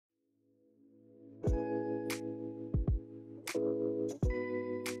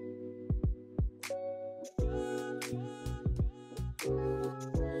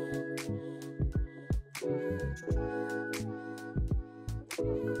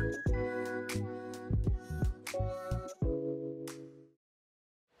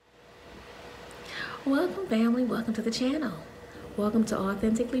Welcome family, welcome to the channel. Welcome to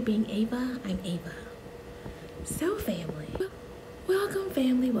Authentically Being Ava. I'm Ava. So family,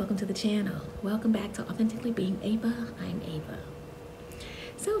 welcome to the channel. Welcome back to Authentically Being Ava. I'm Ava.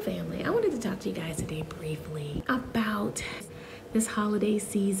 So family, I wanted to talk to you guys today briefly about this holiday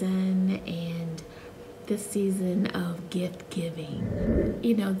season and this season of gift giving.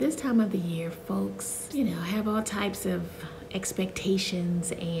 You know, this time of the year, folks, have all types of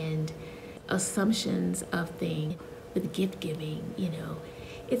expectations and assumptions of things with gift giving.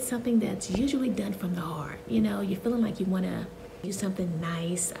 It's something that's usually done from the heart. You're feeling like you want to do something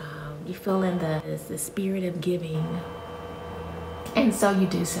nice. You feel in the spirit of giving, and so you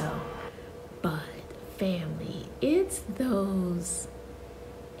do so. But family, it's those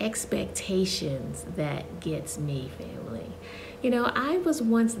expectations that gets me, family. I was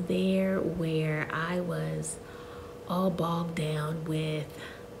once there where I was all bogged down with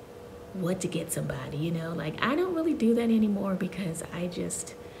what to get somebody, like I don't really do that anymore because I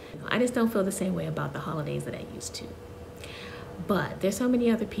just don't feel the same way about the holidays that I used to. But there's so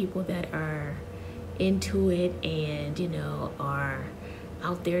many other people that are into it and are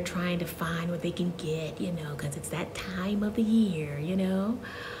out there trying to find what they can get, because it's that time of the year.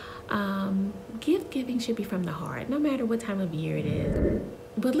 Gift giving should be from the heart, no matter what time of year it is.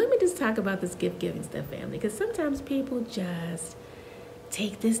 But let me just talk about this gift giving stuff, family, because sometimes people just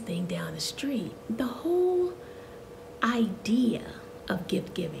take this thing down the street. The whole idea of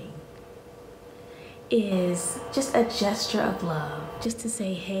gift giving is just a gesture of love, just to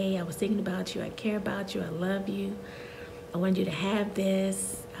say, hey, I was thinking about you, I care about you, I love you, I wanted you to have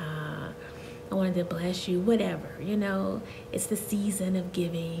this, I wanted to bless you, whatever. It's the season of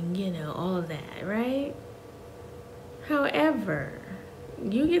giving, all of that, right? However,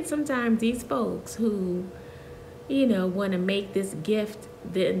 you get sometimes these folks who want to make this gift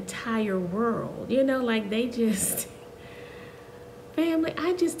the entire world, like they just, family,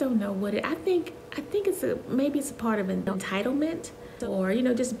 I just don't know what I think it's maybe it's a part of an entitlement, or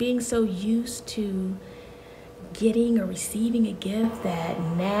just being so used to getting or receiving a gift that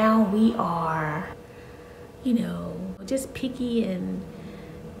now we are just picky and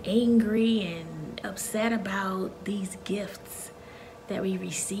angry and upset about these gifts that we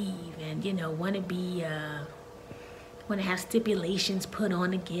receive, and want to have stipulations put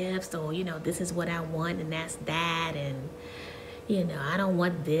on the gifts, or this is what I want and that's that, and I don't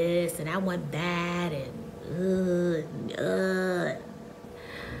want this and I want that, and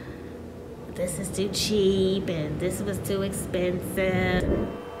this is too cheap and this was too expensive.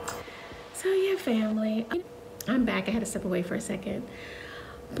 So yeah, family, I'm back. I had to step away for a second.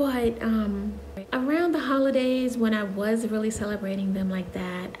 But around the holidays, when I was really celebrating them like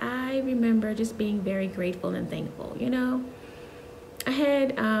that, I remember just being very grateful and thankful. I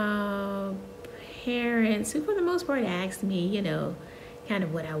had parents who, for the most part, asked me, kind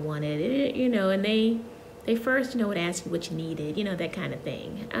of what I wanted, and they first, would ask you what you needed, that kind of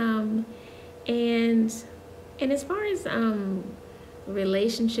thing. And as far as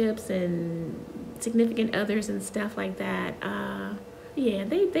relationships and significant others and stuff like that, yeah,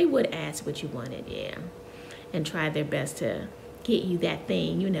 they would ask what you wanted, yeah, and try their best to get you that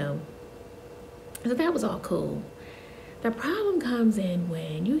thing, So that was all cool. The problem comes in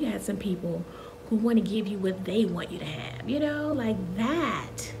when you got some people who want to give you what they want you to have, like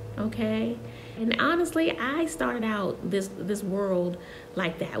that, okay? And honestly, I started out this world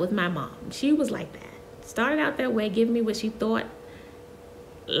like that with my mom. She was like that. Started out that way, giving me what she thought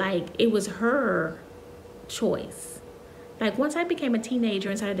like it was her choice. Like once I became a teenager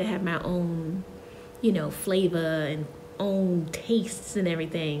and started to have my own, flavor and own tastes and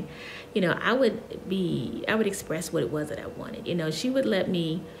everything, I would express what it was that I wanted. She would let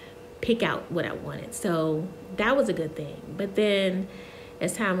me pick out what I wanted. So that was a good thing. But then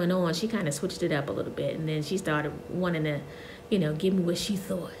as time went on, she kind of switched it up a little bit, and then she started wanting to, give me what she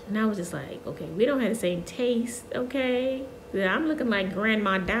thought. And I was just like, okay, we don't have the same taste, okay? I'm looking like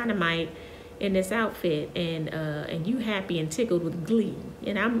Grandma Dynamite in this outfit, and you happy and tickled with glee,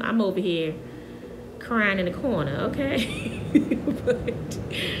 and I'm over here crying in the corner, okay? But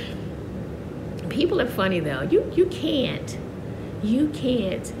people are funny though. You can't,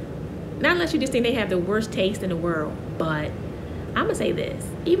 not unless you just think they have the worst taste in the world. But I'm gonna say this,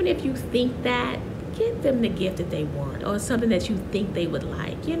 even if you think that, get them the gift that they want, or something that you think they would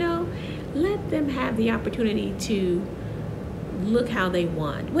like, let them have the opportunity to look how they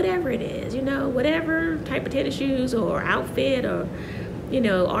want, whatever it is, whatever type of tennis shoes or outfit or,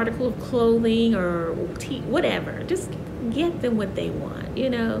 article of clothing or whatever. Just get them what they want,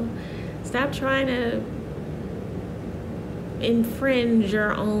 Stop trying to infringe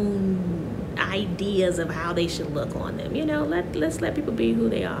your own ideas of how they should look on them. You know, let's let people be who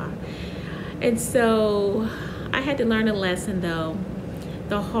they are. And so I had to learn a lesson, though,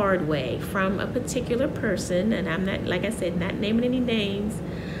 the hard way from a particular person. And I'm not, like I said, not naming any names,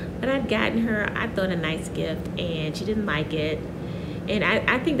 but I'd gotten her, I thought, a nice gift, and she didn't like it. And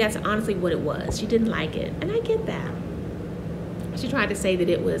I think that's honestly what it was. She didn't like it. And I get that. She tried to say that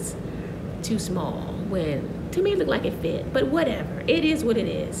it was too small when to me it looked like it fit. But whatever. It is what it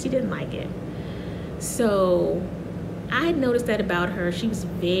is. She didn't like it. So I noticed that about her. She was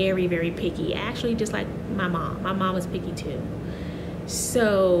very, very picky. Actually, just like my mom. My mom was picky too.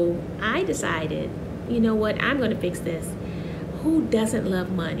 So I decided, you know what? I'm going to fix this. Who doesn't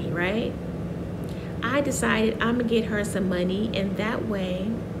love money, right? I decided I'm gonna get her some money, and that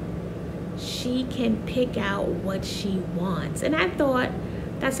way she can pick out what she wants. And I thought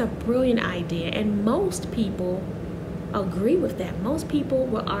that's a brilliant idea, and most people agree with that. Most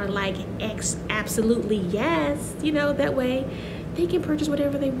people are like, absolutely yes. You know, that way they can purchase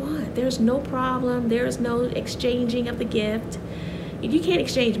whatever they want. There's no problem. There's no exchanging of the gift. You can't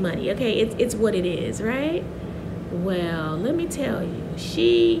exchange money, okay? It's what it is, right? Well, let me tell you,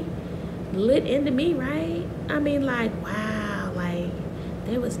 she lit into me, right? I mean, like, wow, like,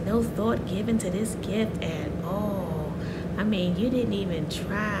 there was no thought given to this gift at all. I mean, you didn't even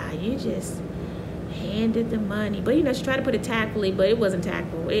try. You just handed the money. But, you know, she tried to put it tactfully, but it wasn't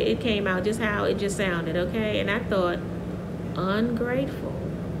tactful. It came out just how it just sounded, okay? And I thought, ungrateful,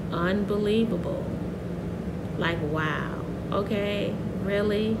 unbelievable. Like, wow, okay,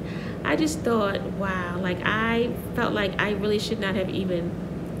 really? I just thought, wow, like I felt like I really should not have even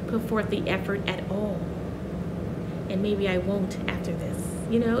put forth the effort at all. And maybe I won't after this.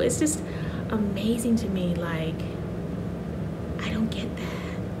 You know, it's just amazing to me. Like, I don't get that.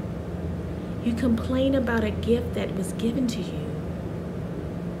 You complain about a gift that was given to you.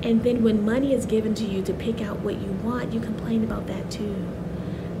 And then when money is given to you to pick out what you want, you complain about that too.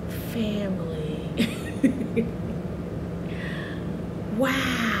 Family.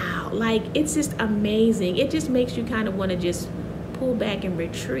 Wow. Like, it's just amazing. It just makes you kind of want to just pull back and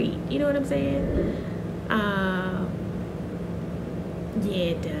retreat. You know what I'm saying? Yeah,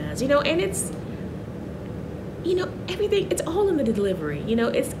 it does. You know, and it's, you know, everything, it's all in the delivery. You know,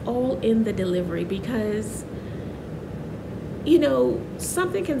 it's all in the delivery because, you know,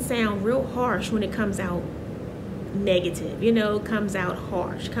 something can sound real harsh when it comes out negative, you know, comes out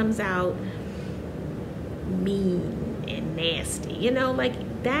harsh, comes out mean and nasty, you know,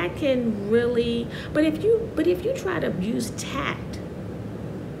 like that can really, but if you try to use tact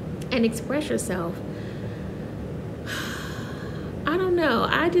and express yourself, I don't know,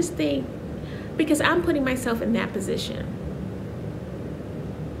 I just think, because I'm putting myself in that position.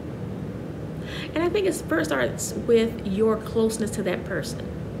 And I think it first starts with your closeness to that person.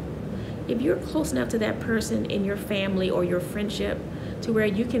 If you're close enough to that person in your family or your friendship to where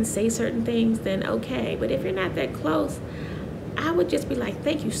you can say certain things, then okay. But if you're not that close, I would just be like,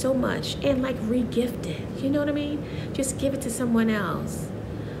 thank you so much, and like re-gift it. You know what I mean? Just give it to someone else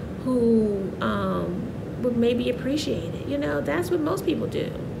who would maybe appreciate it. You know, that's what most people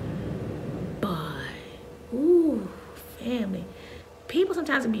do. But, ooh, family. People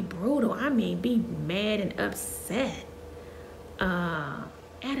sometimes can be brutal. I mean, be mad and upset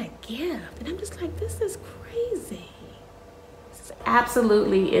at a gift. And I'm just like, this is crazy. This is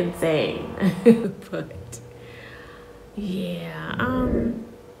absolutely insane. But yeah,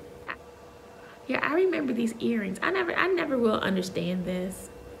 yeah, I remember these earrings. I never will understand this.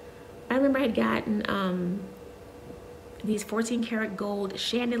 I remember I had gotten these 14 karat gold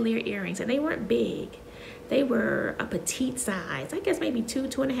chandelier earrings, and they weren't big. They were a petite size, I guess maybe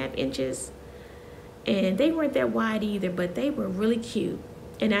 2.5 inches. And they weren't that wide either, but they were really cute.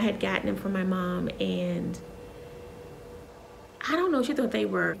 And I had gotten them from my mom, and I don't know, she thought they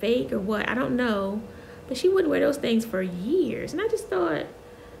were fake or what, I don't know. But she wouldn't wear those things for years. And I just thought,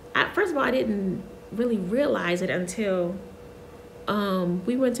 first of all, I didn't really realize it until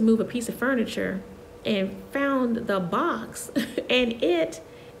we went to move a piece of furniture and found the box and it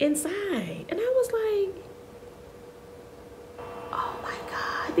inside. And I was like, oh my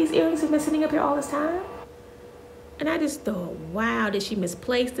God, these earrings have been sitting up here all this time? And I just thought, wow, did she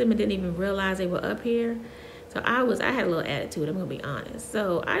misplace them and didn't even realize they were up here? So I had a little attitude, I'm gonna be honest.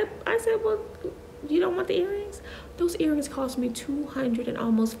 So I said, well, you don't want the earrings? Those earrings cost me $200 and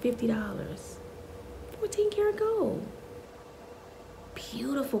almost $50. 14 karat gold.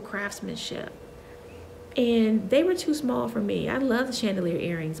 Beautiful craftsmanship. And they were too small for me. I love the chandelier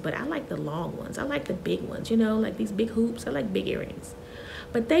earrings, but I like the long ones. I like the big ones, you know, like these big hoops. I like big earrings.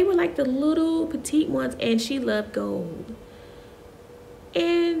 But they were like the little petite ones, and she loved gold.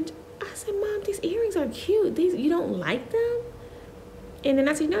 And I said, Mom, these earrings are cute. These, you don't like them? And then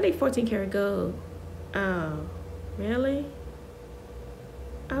I said, no, they 14 karat gold. Oh, really?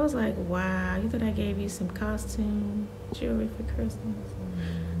 I was like, wow, you thought I gave you some costume jewelry for Christmas?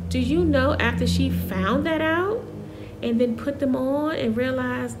 Do you know after she found that out and then put them on and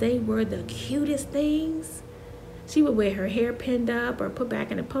realized they were the cutest things? She would wear her hair pinned up or put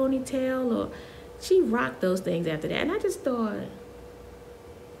back in a ponytail, or she rocked those things after that. And I just thought,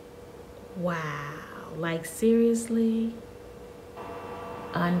 wow, like seriously?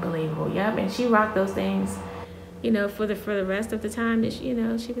 Unbelievable. Yep, and she rocked those things, you know, for the rest of the time that she, you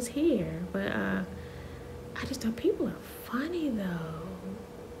know, she was here. But I just thought people are funny though.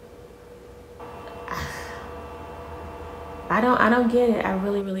 I don't get it. I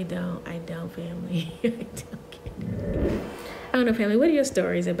really don't. I don't, family. I don't get it. I don't know, family. What are your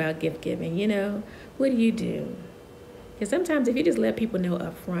stories about gift giving? You know, what do you do? Because sometimes if you just let people know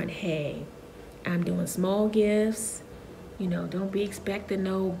up front, hey, I'm doing small gifts. You know, don't be expecting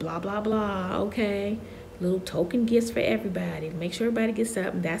no blah, blah, blah, okay? Little token gifts for everybody. Make sure everybody gets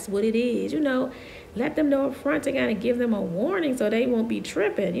something. That's what it is, you know. Let them know up front to kind of give them a warning so they won't be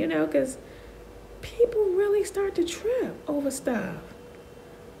tripping, you know, because people really start to trip over stuff.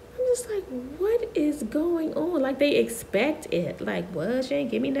 I'm just like, what is going on? Like, they expect it. Like, what? She ain't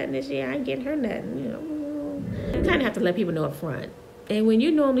give me nothing this year. I ain't getting her nothing, you know. You kind of have to let people know up front. And when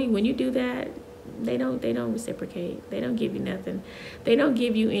you do that, they don't reciprocate. They don't give you nothing. They don't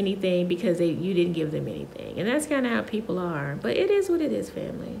give you anything because you didn't give them anything. And that's kind of how people are. But it is what it is,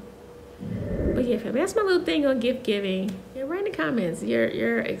 family. But yeah, family, that's my little thing on gift giving. Yeah, write in the comments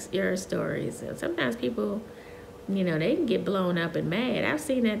your stories. Sometimes people, you know, they can get blown up and mad. I've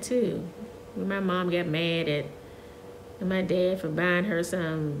seen that too. When my mom got mad at my dad for buying her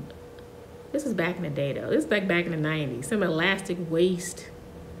some, this was back in the day though. This is like back in the 90s. Some elastic waist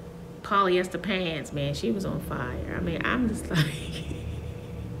polyester pants, man. She was on fire. I mean, I'm just like,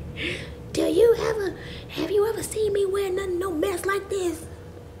 have you ever seen me wear no mess like this?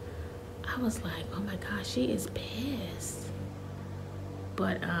 I was like, oh my gosh, she is pissed.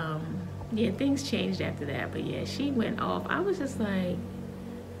 But yeah, things changed after that. But yeah, she went off. I was just like,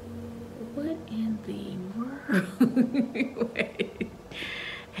 what in the world?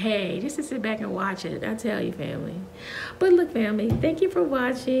 Hey, just to sit back and watch it, I tell you, family. But look, family, thank you for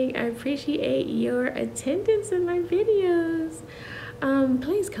watching. I appreciate your attendance in my videos.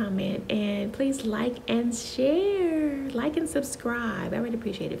 Please comment and please like and share. Like and subscribe. I really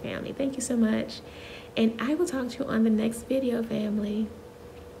appreciate it, family. Thank you so much. And I will talk to you on the next video, family.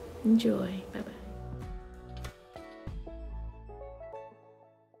 Enjoy. Bye-bye.